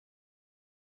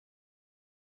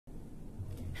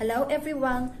Hello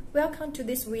everyone, welcome to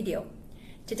this video.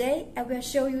 Today I will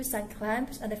show you some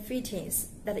clamps and fittings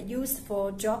that are used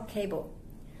for drop cable.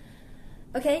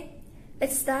 Okay,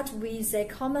 let's start with a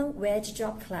common wedge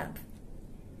drop clamp.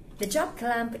 The drop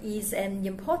clamp is an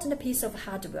important piece of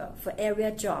hardware for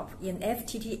area drop in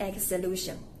FTTX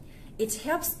solution. It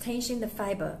helps tension the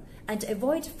fiber and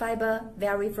avoid fiber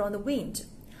vary from the wind.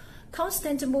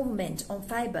 Constant movement on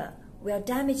fiber will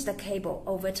damage the cable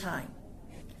over time.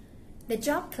 The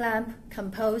drop clamp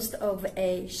composed of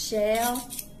a shell,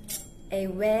 a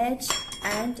wedge,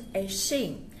 and a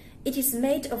sheen. It is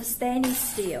made of stainless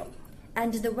steel,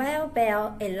 and the wire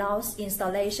bell allows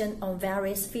installation on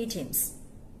various fittings.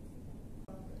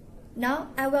 Now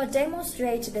I will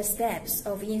demonstrate the steps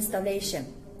of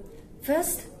installation.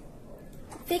 First,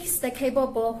 fix the cable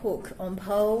ball hook on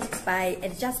pole by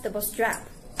adjustable strap.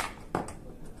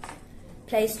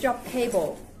 Place drop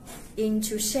cable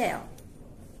into shell.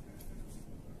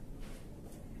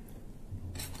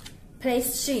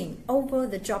 Place sheen over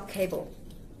the drop cable.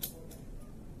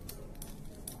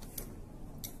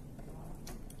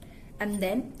 And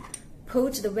then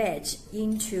put the wedge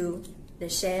into the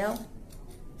shell.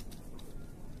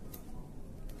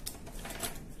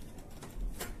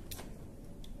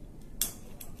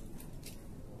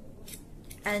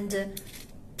 And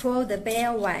pull the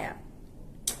bare wire,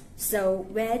 so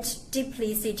wedge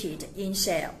deeply seated in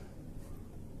shell.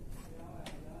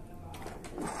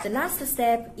 The last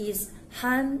step is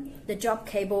hang the drop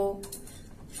cable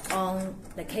on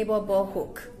the cable ball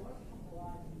hook.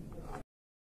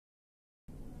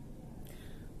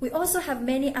 We also have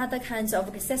many other kinds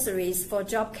of accessories for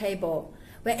drop cable.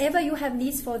 Wherever you have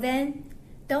needs for them,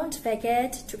 don't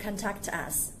forget to contact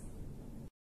us.